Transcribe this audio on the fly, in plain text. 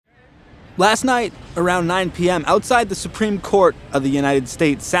Last night, around 9 p.m., outside the Supreme Court of the United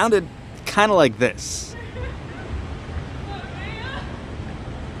States sounded kind of like this.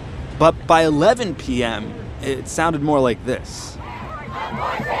 But by 11 p.m., it sounded more like this.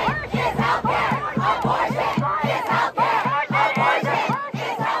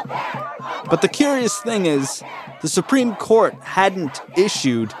 But the curious thing is, the Supreme Court hadn't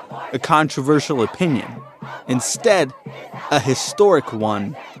issued a controversial opinion. Instead, a historic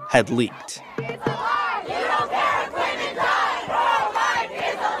one had leaked.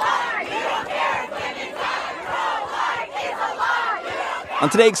 On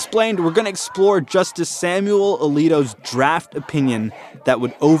Today Explained, we're going to explore Justice Samuel Alito's draft opinion that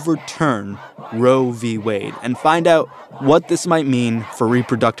would overturn Roe v. Wade and find out what this might mean for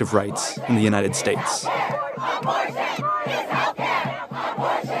reproductive rights in the United States.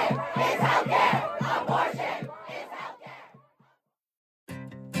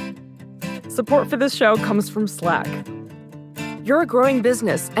 Support for this show comes from Slack. You're a growing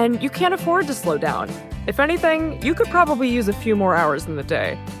business, and you can't afford to slow down. If anything, you could probably use a few more hours in the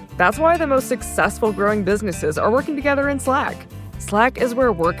day. That's why the most successful growing businesses are working together in Slack. Slack is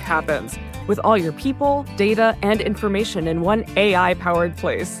where work happens, with all your people, data, and information in one AI-powered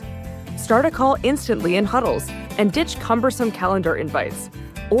place. Start a call instantly in huddles and ditch cumbersome calendar invites.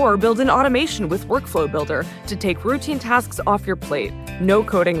 Or build an automation with Workflow Builder to take routine tasks off your plate. No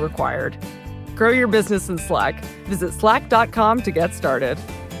coding required. Grow your business in Slack. Visit slack.com to get started.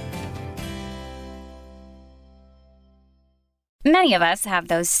 Many of us have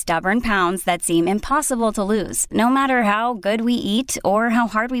those stubborn pounds that seem impossible to lose, no matter how good we eat or how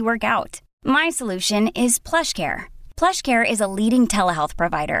hard we work out. My solution is PlushCare. PlushCare is a leading telehealth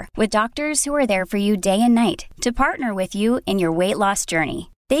provider with doctors who are there for you day and night to partner with you in your weight loss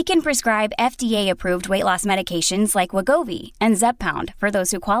journey. They can prescribe FDA-approved weight loss medications like Wegovy and Zepbound for those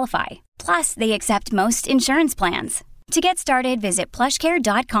who qualify. Plus, they accept most insurance plans. To get started, visit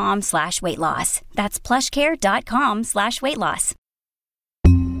plushcare.com/weightloss. That's plushcare.com/weightloss.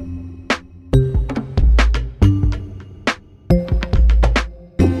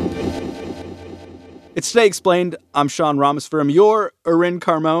 It's Today Explained. I'm Sean Rameswaram. You're Erin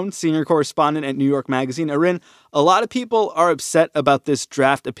Carmone, senior correspondent at New York Magazine. Erin, a lot of people are upset about this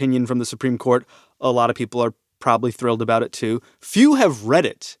draft opinion from the Supreme Court. A lot of people are probably thrilled about it, too. Few have read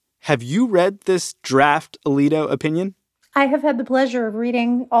it. Have you read this draft Alito opinion? I have had the pleasure of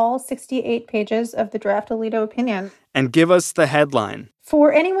reading all 68 pages of the draft Alito opinion. And give us the headline.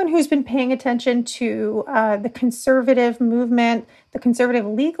 For anyone who's been paying attention to the conservative movement, the conservative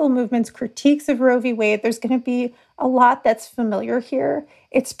legal movement's critiques of Roe v. Wade, there's going to be a lot that's familiar here.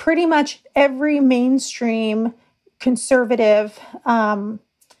 It's pretty much every mainstream conservative,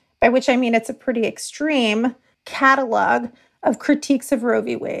 by which I mean it's a pretty extreme catalog of critiques of Roe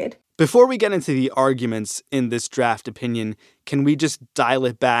v. Wade. Before we get into the arguments in this draft opinion, can we just dial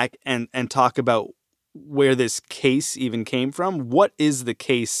it back and talk about where this case even came from? What is the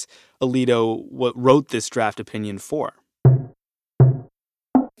case Alito wrote this draft opinion for?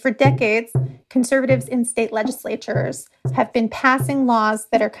 For decades, conservatives in state legislatures have been passing laws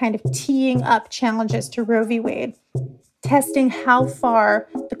that are kind of teeing up challenges to Roe v. Wade, testing how far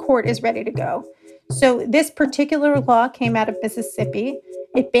the court is ready to go. So this particular law came out of Mississippi.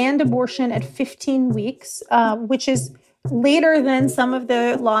 It banned abortion at 15 weeks, which is later than some of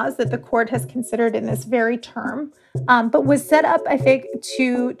the laws that the court has considered in this very term, but was set up, I think,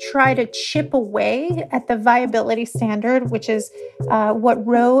 to try to chip away at the viability standard, which is what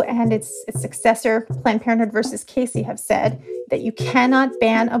Roe and its successor, Planned Parenthood versus Casey, have said, that you cannot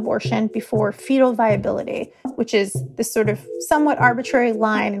ban abortion before fetal viability, which is this sort of somewhat arbitrary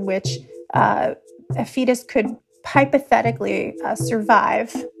line in which a fetus could hypothetically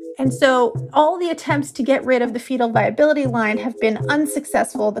survive. And so all the attempts to get rid of the fetal viability line have been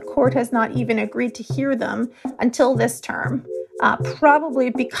unsuccessful. The court has not even agreed to hear them until this term, probably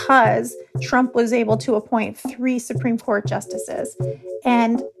because Trump was able to appoint 3 Supreme Court justices.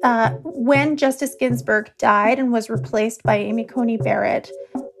 And when Justice Ginsburg died and was replaced by Amy Coney Barrett,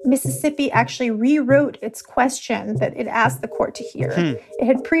 Mississippi actually rewrote its question that it asked the court to hear. It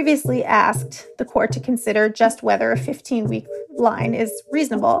had previously asked the court to consider just whether a 15-week line is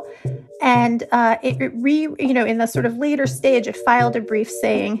reasonable. And in the sort of later stage, it filed a brief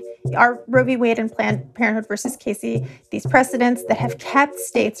saying, are Roe v. Wade and Planned Parenthood versus Casey, these precedents that have kept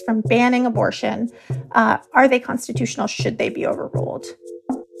states from banning abortion, are they constitutional? Should they be overruled?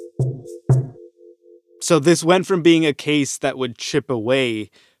 So this went from being a case that would chip away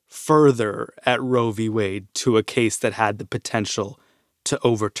further at Roe v. Wade to a case that had the potential to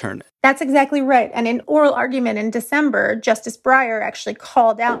overturn it. That's exactly right. And in oral argument in December, Justice Breyer actually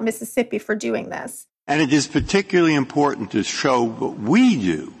called out Mississippi for doing this. And it is particularly important to show what we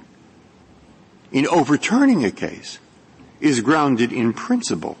do in overturning a case is grounded in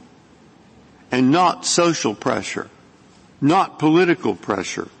principle and not social pressure, not political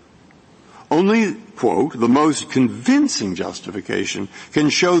pressure. Only, quote, the most convincing justification can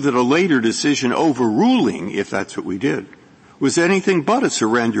show that a later decision overruling, if that's what we did, was anything but a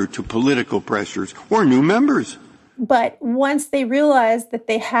surrender to political pressures or new members. But once they realized that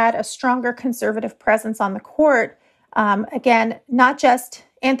they had a stronger conservative presence on the court, again, not just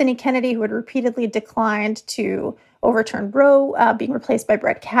Anthony Kennedy, who had repeatedly declined to overturn Roe, being replaced by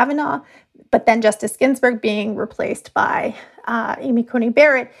Brett Kavanaugh, but then Justice Ginsburg being replaced by Amy Coney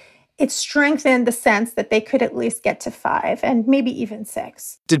Barrett, it strengthened the sense that they could at least get to 5 and maybe even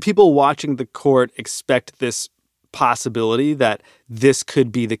 6. Did people watching the court expect this possibility that this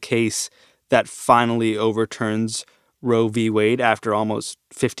could be the case that finally overturns Roe v. Wade after almost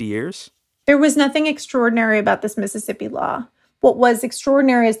 50 years? There was nothing extraordinary about this Mississippi law. What was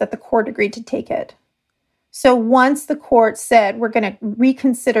extraordinary is that the court agreed to take it. So once the court said, we're going to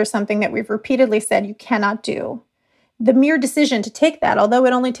reconsider something that we've repeatedly said you cannot do, the mere decision to take that, although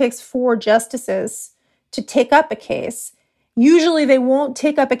it only takes 4 justices to take up a case, usually they won't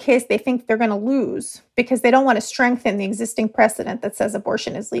take up a case they think they're going to lose because they don't want to strengthen the existing precedent that says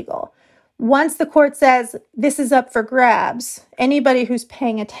abortion is legal. Once the court says this is up for grabs, anybody who's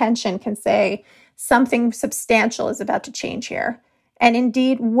paying attention can say something substantial is about to change here. And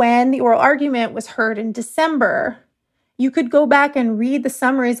indeed, when the oral argument was heard in December, you could go back and read the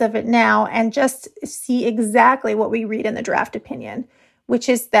summaries of it now and just see exactly what we read in the draft opinion, which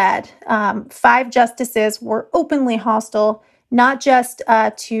is that 5 justices were openly hostile, not just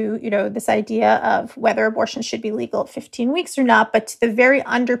to this idea of whether abortion should be legal at 15 weeks or not, but to the very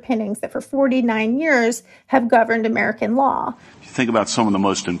underpinnings that for 49 years have governed American law. If you think about some of the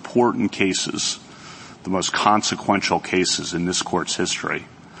most important cases, the most consequential cases in this court's history,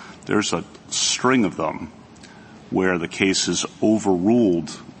 there's a string of them where the cases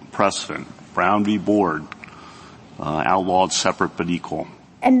overruled precedent. Brown v. Board outlawed separate but equal.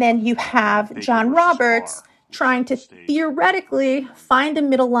 And then you have John Roberts trying to theoretically find a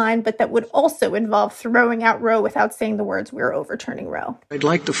middle line, but that would also involve throwing out Roe without saying the words, we're overturning Roe. I'd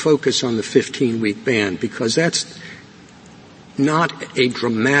like to focus on the 15-week ban because that's not a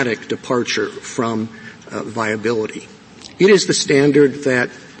dramatic departure from viability. It is the standard that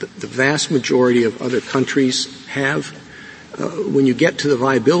the vast majority of other countries have. When you get to the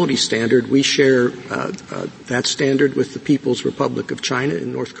viability standard, we share that standard with the People's Republic of China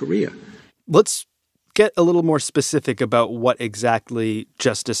and North Korea. Let's get a little more specific about what exactly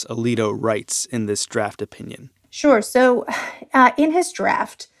Justice Alito writes in this draft opinion. Sure. So in his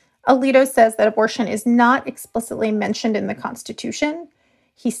draft, Alito says that abortion is not explicitly mentioned in the Constitution.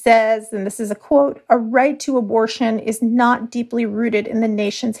 He says, and this is a quote, "A right to abortion is not deeply rooted in the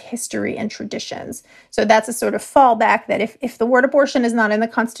nation's history and traditions." So that's a sort of fallback that if the word abortion is not in the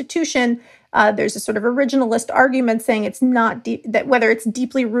Constitution, there's a sort of originalist argument saying it's not that whether it's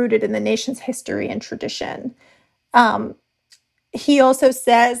deeply rooted in the nation's history and tradition. He also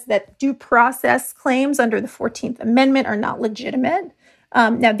says that due process claims under the 14th Amendment are not legitimate.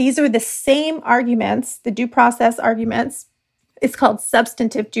 Now, these are the same arguments, the due process arguments. It's called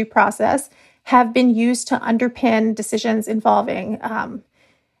substantive due process, have been used to underpin decisions involving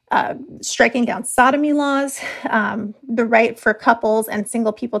striking down sodomy laws, the right for couples and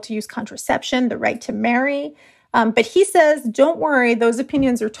single people to use contraception, the right to marry. But he says, don't worry, those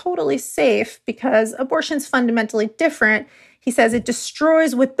opinions are totally safe because abortion's fundamentally different. He says it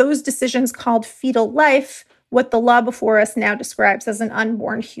destroys what those decisions called fetal life, what the law before us now describes as an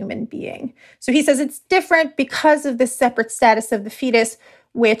unborn human being. So he says it's different because of this separate status of the fetus,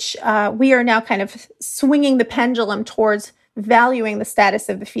 which we are now kind of swinging the pendulum towards valuing the status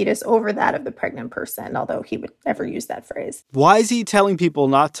of the fetus over that of the pregnant person, although he would never use that phrase. Why is he telling people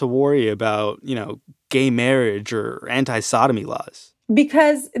not to worry about, gay marriage or anti-sodomy laws?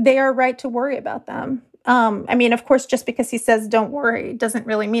 Because they are right to worry about them. Of course, just because he says don't worry doesn't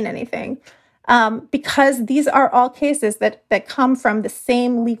really mean anything. Because these are all cases that come from the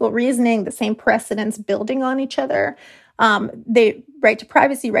same legal reasoning, the same precedents building on each other. They right to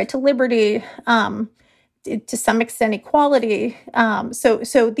privacy, right to liberty, to some extent equality.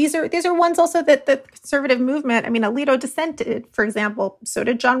 So these are ones also that the conservative movement, Alito dissented, for example, so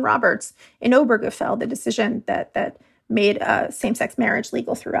did John Roberts in Obergefell, the decision that made same-sex marriage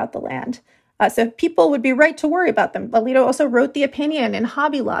legal throughout the land. So people would be right to worry about them. Alito also wrote the opinion in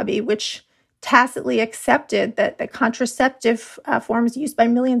Hobby Lobby, which tacitly accepted that the contraceptive forms used by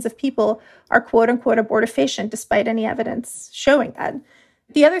millions of people are quote-unquote abortifacient, despite any evidence showing that.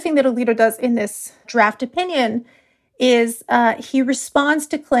 The other thing that Alito does in this draft opinion is he responds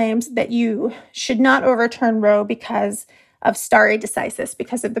to claims that you should not overturn Roe because of stare decisis,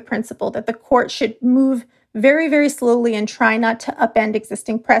 because of the principle that the court should move very, very slowly and try not to upend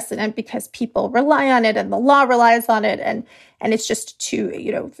existing precedent because people rely on it and the law relies on it. And it's just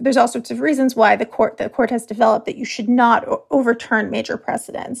too, there's all sorts of reasons why the court has developed that you should not overturn major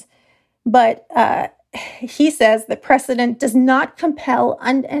precedents. But he says that precedent does not compel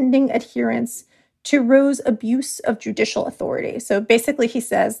unending adherence to Roe's abuse of judicial authority. So basically he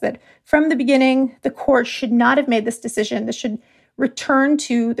says that from the beginning, the court should not have made this decision. This should return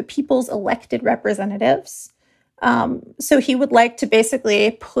to the people's elected representatives. So he would like to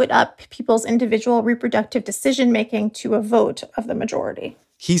basically put up people's individual reproductive decision-making to a vote of the majority.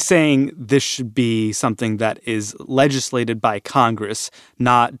 He's saying this should be something that is legislated by Congress,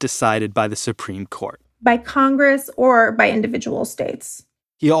 not decided by the Supreme Court. By Congress or by individual states.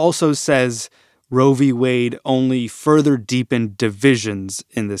 He also says Roe v. Wade only further deepened divisions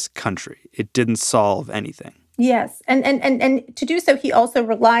in this country. It didn't solve anything. Yes. And to do so, he also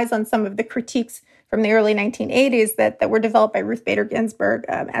relies on some of the critiques from the early 1980s that were developed by Ruth Bader Ginsburg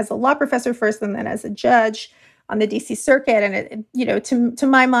as a law professor first and then as a judge on the D.C. Circuit. And, to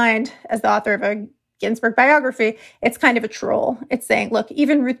my mind, as the author of a Ginsburg biography, it's kind of a troll. It's saying, look,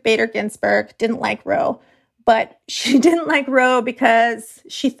 even Ruth Bader Ginsburg didn't like Roe. But she didn't like Roe because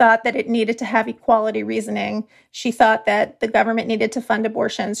she thought that it needed to have equality reasoning. She thought that the government needed to fund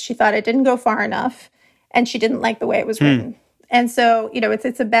abortions. She thought it didn't go far enough. And she didn't like the way it was written. And so,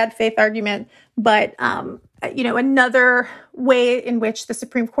 it's a bad faith argument. But, another way in which the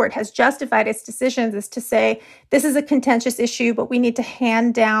Supreme Court has justified its decisions is to say, this is a contentious issue, but we need to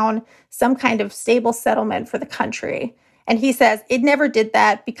hand down some kind of stable settlement for the country. And he says it never did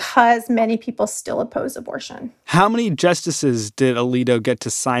that because many people still oppose abortion. How many justices did Alito get to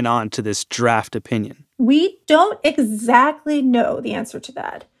sign on to this draft opinion? We don't exactly know the answer to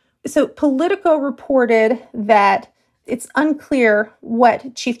that. So Politico reported that it's unclear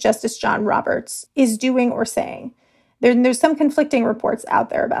what Chief Justice John Roberts is doing or saying. There's some conflicting reports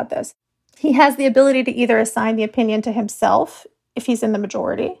out there about this. He has the ability to either assign the opinion to himself if he's in the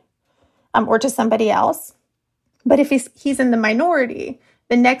majority or to somebody else. But if he's in the minority,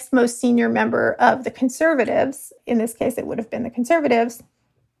 the next most senior member of the conservatives, in this case it would have been the conservatives,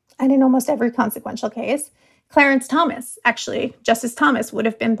 and in almost every consequential case, Clarence Thomas, actually, Justice Thomas would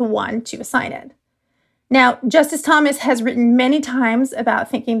have been the one to assign it. Now, Justice Thomas has written many times about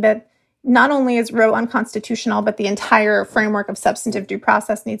thinking that not only is Roe unconstitutional, but the entire framework of substantive due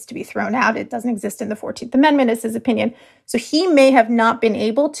process needs to be thrown out. It doesn't exist in the 14th Amendment, is his opinion. So he may have not been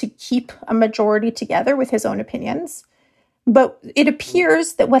able to keep a majority together with his own opinions. But it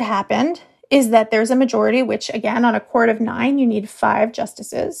appears that what happened is that there's a majority, which, again, on a court of 9, you need 5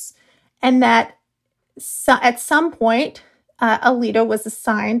 justices, and that at some point, Alito was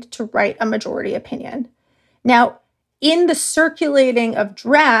assigned to write a majority opinion. Now, in the circulating of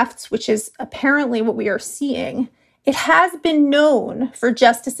drafts, which is apparently what we are seeing, it has been known for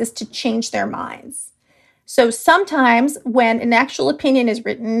justices to change their minds. So sometimes when an actual opinion is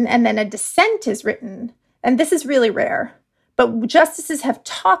written and then a dissent is written, and this is really rare, but justices have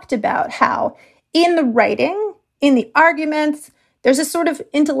talked about how in the writing, in the arguments, there's a sort of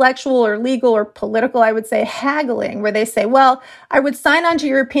intellectual or legal or political, I would say, haggling where they say, well, I would sign on to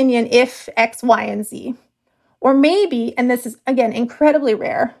your opinion if X, Y, and Z. Or maybe, and this is, again, incredibly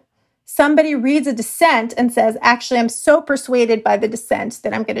rare, somebody reads a dissent and says, actually, I'm so persuaded by the dissent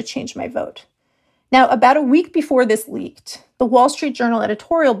that I'm going to change my vote. Now, about a week before this leaked, the Wall Street Journal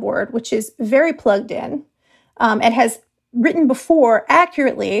editorial board, which is very plugged in and has written before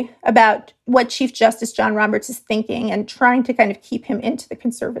accurately about what Chief Justice John Roberts is thinking and trying to kind of keep him into the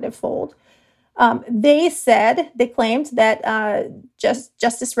conservative fold, they claimed that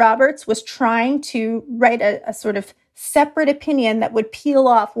Justice Roberts was trying to write a sort of separate opinion that would peel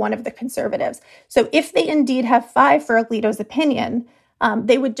off one of the conservatives. So if they indeed have 5 for Alito's opinion,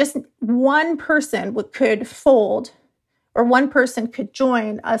 they would just, one person could fold, or one person could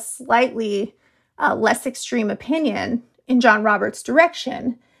join a slightly less extreme opinion in John Roberts'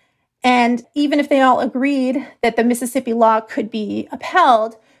 direction. And even if they all agreed that the Mississippi law could be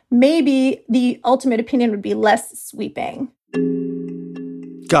upheld, maybe the ultimate opinion would be less sweeping.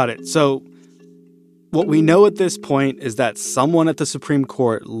 Got it. So what we know at this point is that someone at the Supreme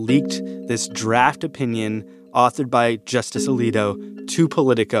Court leaked this draft opinion authored by Justice Alito to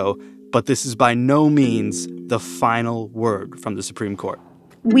Politico, but this is by no means the final word from the Supreme Court.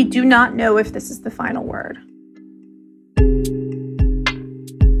 We do not know if this is the final word.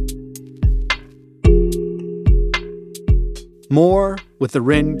 More with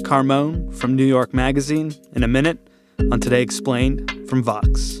Erin Carmone from New York Magazine in a minute on Today Explained from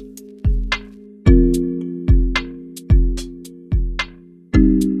Vox.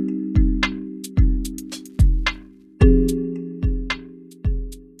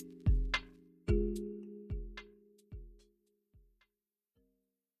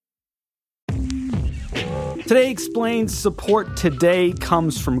 Today Explained support today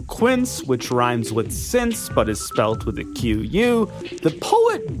comes from Quince, which rhymes with since but is spelt with a Q-U. The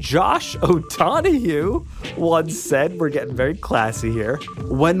poet Josh O'Donohue once said, we're getting very classy here,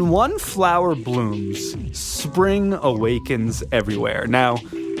 when one flower blooms, spring awakens everywhere. Now,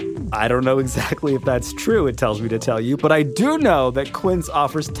 I don't know exactly if that's true, it tells me to tell you, but I do know that Quince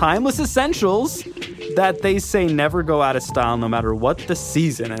offers timeless essentials that they say never go out of style no matter what the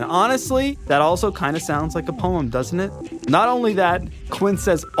season. And honestly, that also kind of sounds like a poem, doesn't it? Not only that, Quince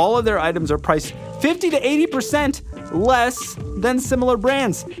says all of their items are priced 50 to 80% less than similar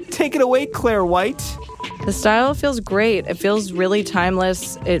brands. Take it away, Claire White. The style feels great. It feels really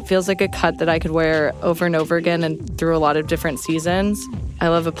timeless. It feels like a cut that I could wear over and over again and through a lot of different seasons. I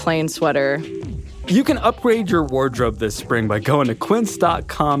love a plain sweater. You can upgrade your wardrobe this spring by going to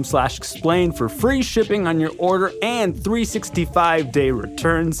quince.com/explain for free shipping on your order and 365-day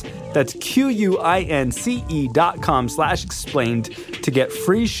returns. That's QUINCE.com/explained to get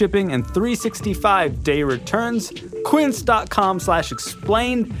free shipping and 365-day returns.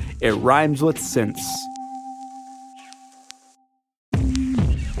 Quince.com/explained. It rhymes with since.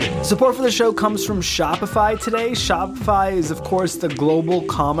 Support for the show comes from Shopify today. Shopify is, of course, the global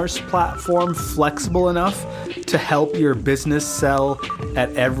commerce platform flexible enough to help your business sell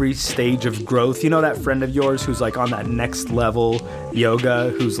at every stage of growth. You know that friend of yours who's like on that next level yoga,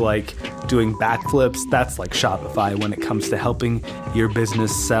 who's like doing backflips? That's like Shopify when it comes to helping your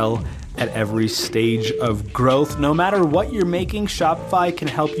business sell at every stage of growth. No matter what you're making, Shopify can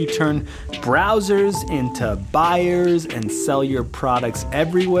help you turn browsers into buyers and sell your products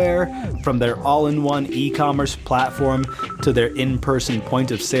everywhere, from their all-in-one e-commerce platform to their in-person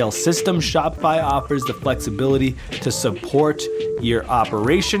point-of-sale system. Shopify offers the flexibility to support your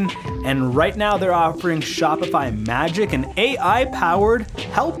operation. And right now they're offering Shopify Magic, an AI-powered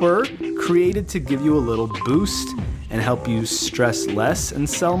helper created to give you a little boost and help you stress less and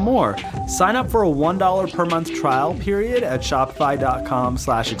sell more. Sign up for a $1 per month trial period at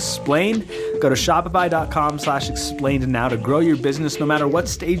shopify.com/explained. Go to shopify.com/explained now to grow your business no matter what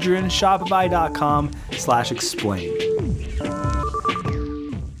stage you're in. Shopify.com/explained.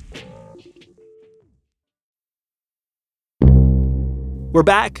 We're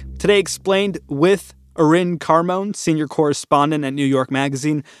back. Today Explained with Erin Carmone, senior correspondent at New York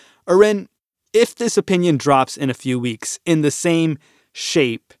Magazine. Erin, if this opinion drops in a few weeks in the same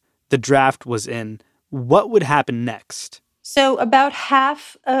shape the draft was in, what would happen next? So about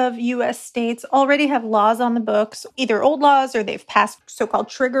half of U.S. states already have laws on the books, either old laws or they've passed so-called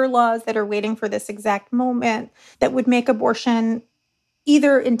trigger laws that are waiting for this exact moment that would make abortion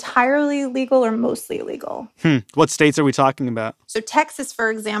either entirely legal or mostly illegal. What states are we talking about? So Texas,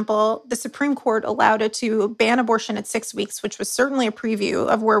 for example, the Supreme Court allowed it to ban abortion at 6 weeks, which was certainly a preview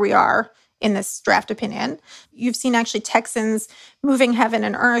of where we are in this draft opinion. You've seen actually Texans moving heaven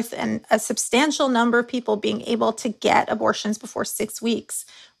and earth and a substantial number of people being able to get abortions before 6 weeks,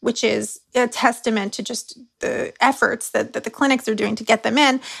 which is a testament to just the efforts that the clinics are doing to get them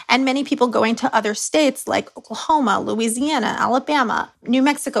in. And many people going to other states like Oklahoma, Louisiana, Alabama, New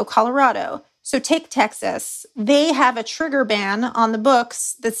Mexico, Colorado. So take Texas. They have a trigger ban on the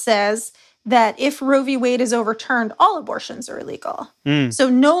books that says that if Roe v. Wade is overturned, all abortions are illegal. So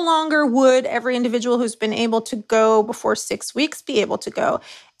no longer would every individual who's been able to go before 6 weeks be able to go.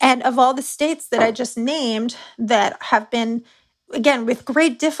 And of all the states that I just named that have been, again, with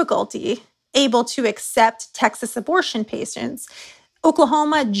great difficulty, able to accept Texas abortion patients,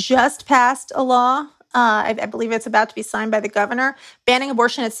 Oklahoma just passed a law. I believe it's about to be signed by the governor, banning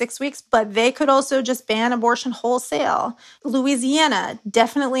abortion at 6 weeks, but they could also just ban abortion wholesale. Louisiana,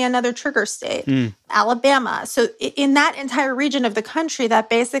 definitely another trigger state. Alabama. So in that entire region of the country, that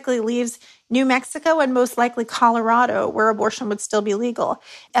basically leaves New Mexico and most likely Colorado, where abortion would still be legal.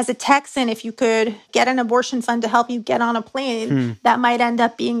 As a Texan, if you could get an abortion fund to help you get on a plane, that might end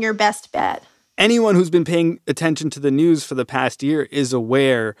up being your best bet. Anyone who's been paying attention to the news for the past year is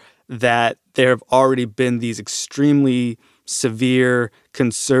aware that there have already been these extremely severe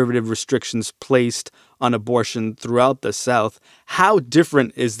conservative restrictions placed on abortion throughout the South. How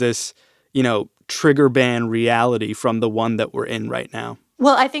different is this, trigger ban reality from the one that we're in right now?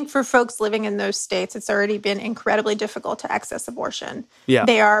 Well, I think for folks living in those states, it's already been incredibly difficult to access abortion. Yeah.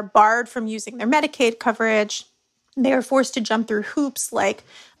 They are barred from using their Medicaid coverage. They are forced to jump through hoops like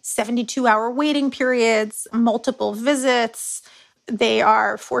 72-hour waiting periods, multiple visits. They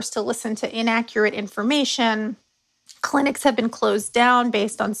are forced to listen to inaccurate information. Clinics have been closed down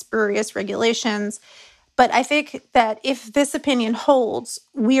based on spurious regulations. But I think that if this opinion holds,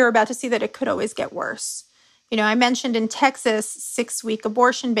 we are about to see that it could always get worse. You know, I mentioned in Texas, 6-week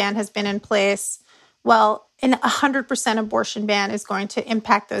abortion ban has been in place. Well, an 100% abortion ban is going to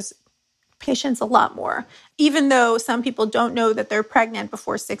impact those patients a lot more. Even though some people don't know that they're pregnant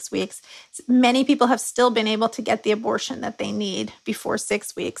before 6 weeks, many people have still been able to get the abortion that they need before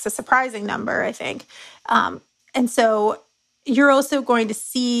 6 weeks, a surprising number, I think. And so you're also going to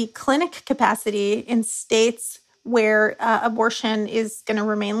see clinic capacity in states where abortion is going to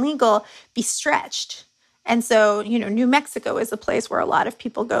remain legal be stretched. And so, you know, New Mexico is a place where a lot of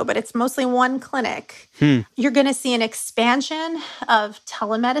people go, but it's mostly one clinic. You're going to see an expansion of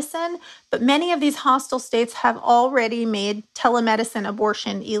telemedicine, but many of these hostile states have already made telemedicine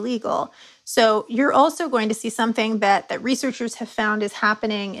abortion illegal. So you're also going to see something that researchers have found is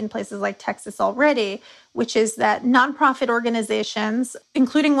happening in places like Texas already, which is that nonprofit organizations,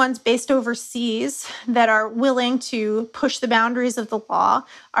 including ones based overseas that are willing to push the boundaries of the law,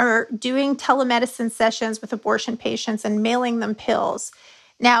 are doing telemedicine sessions with abortion patients and mailing them pills.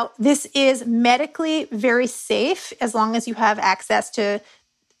 Now, this is medically very safe as long as you have access to,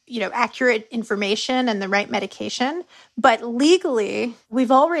 you know, accurate information and the right medication. But legally,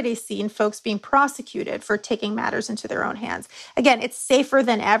 we've already seen folks being prosecuted for taking matters into their own hands. Again, it's safer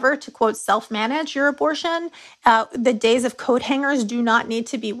than ever to, quote, self-manage your abortion. The days of coat hangers do not need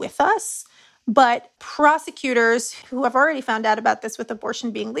to be with us. But prosecutors who have already found out about this with abortion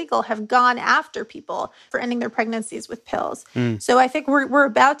being legal have gone after people for ending their pregnancies with pills. So I think we're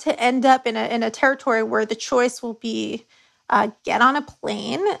about to end up in a territory where the choice will be get on a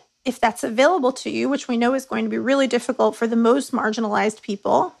plane, if that's available to you, which we know is going to be really difficult for the most marginalized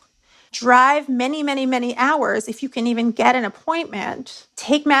people. Drive many, many, many hours if you can even get an appointment.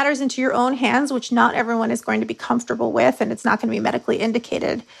 Take matters into your own hands, which not everyone is going to be comfortable with, and it's not going to be medically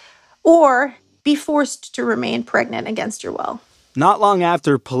indicated. Or be forced to remain pregnant against your will. Not long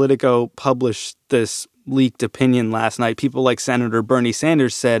after Politico published this leaked opinion last night, people like Senator Bernie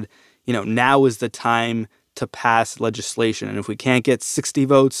Sanders said, you know, now is the time to pass legislation. And if we can't get 60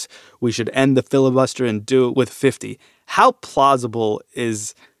 votes, we should end the filibuster and do it with 50. How plausible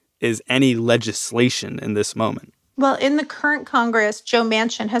is any legislation in this moment? Well, in the current Congress, Joe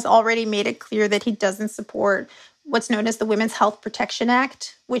Manchin has already made it clear that he doesn't support what's known as the Women's Health Protection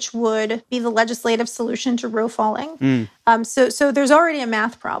Act, which would be the legislative solution to Roe falling. So there's already a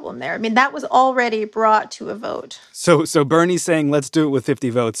math problem there. I mean, that was already brought to a vote. So Bernie's saying, let's do it with 50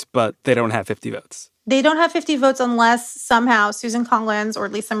 votes, but they don't have 50 votes. They don't have 50 votes unless somehow Susan Collins or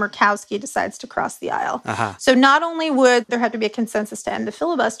Lisa Murkowski decides to cross the aisle. So not only would there have to be a consensus to end the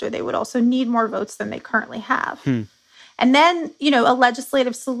filibuster, they would also need more votes than they currently have. And then, you know, a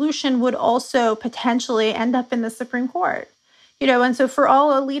legislative solution would also potentially end up in the Supreme Court. You know, and so for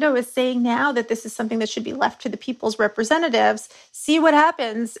all Alito is saying now that this is something that should be left to the people's representatives, see what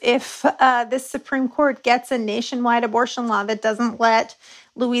happens if this Supreme Court gets a nationwide abortion law that doesn't let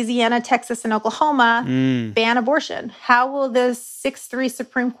Louisiana, Texas, and Oklahoma ban abortion. How will the 6-3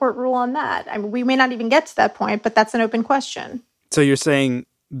 Supreme Court rule on that? I mean, we may not even get to that point, but that's an open question. So you're saying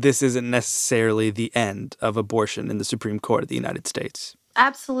this isn't necessarily the end of abortion in the Supreme Court of the United States?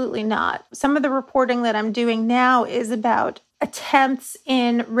 Absolutely not. Some of the reporting that I'm doing now is about attempts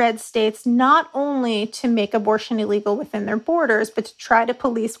in red states not only to make abortion illegal within their borders, but to try to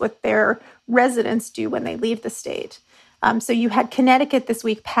police what their residents do when they leave the state. So you had Connecticut this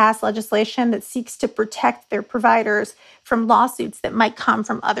week pass legislation that seeks to protect their providers from lawsuits that might come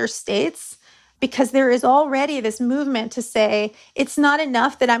from other states, because there is already this movement to say, it's not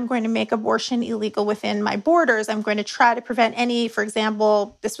enough that I'm going to make abortion illegal within my borders. I'm going to try to prevent any, for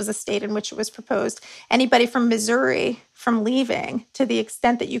example, this was a state in which it was proposed, anybody from Missouri from leaving to the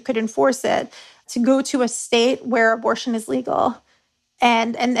extent that you could enforce it to go to a state where abortion is legal.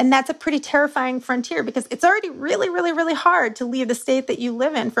 And that's a pretty terrifying frontier, because it's already really, really, really hard to leave the state that you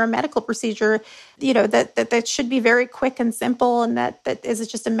live in for a medical procedure, you know, that should be very quick and simple, and that is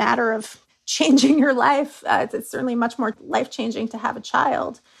just a matter of changing your life. It's certainly much more life-changing to have a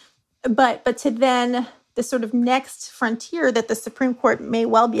child. But to then the sort of next frontier that the Supreme Court may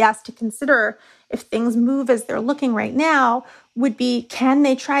well be asked to consider if things move as they're looking right now would be, can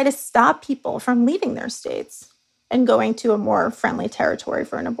they try to stop people from leaving their states and going to a more friendly territory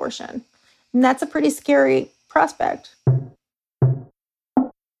for an abortion? And that's a pretty scary prospect.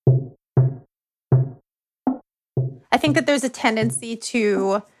 I think that there's a tendency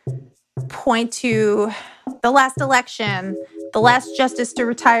to point to the last election, the last justice to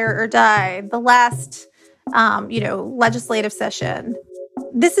retire or die, the last, legislative session.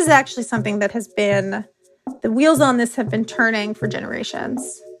 This is actually something that has been, the wheels on this have been turning for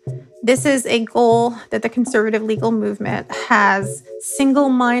generations. This is a goal that the conservative legal movement has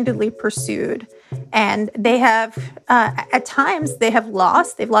single-mindedly pursued. And they have, at times, they've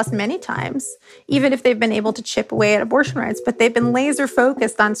lost many times, even if they've been able to chip away at abortion rights, but they've been laser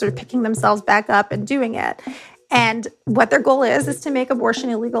focused on sort of picking themselves back up and doing it. And what their goal is to make abortion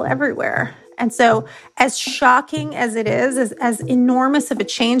illegal everywhere. And so as shocking as it is, as enormous of a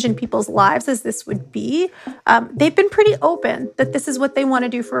change in people's lives as this would be, they've been pretty open that this is what they want to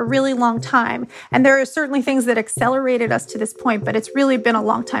do for a really long time. And there are certainly things that accelerated us to this point, but it's really been a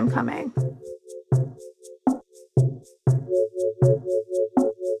long time coming.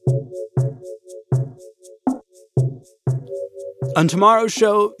 On tomorrow's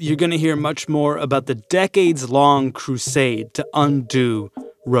show, you're going to hear much more about the decades-long crusade to undo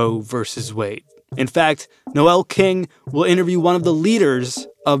Roe versus Wade. In fact, Noel King will interview one of the leaders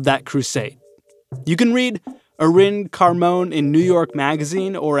of that crusade. You can read Erin Carmon in New York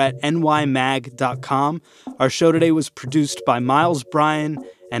Magazine or at nymag.com. Our show today was produced by Miles Bryan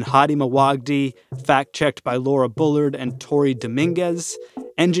and Hadi Mawagdi, fact-checked by Laura Bullard and Tori Dominguez,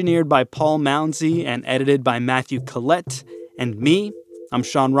 engineered by Paul Mounsey and edited by Matthew Collette. And me, I'm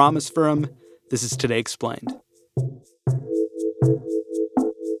Sean Rameswaram. This is Today Explained.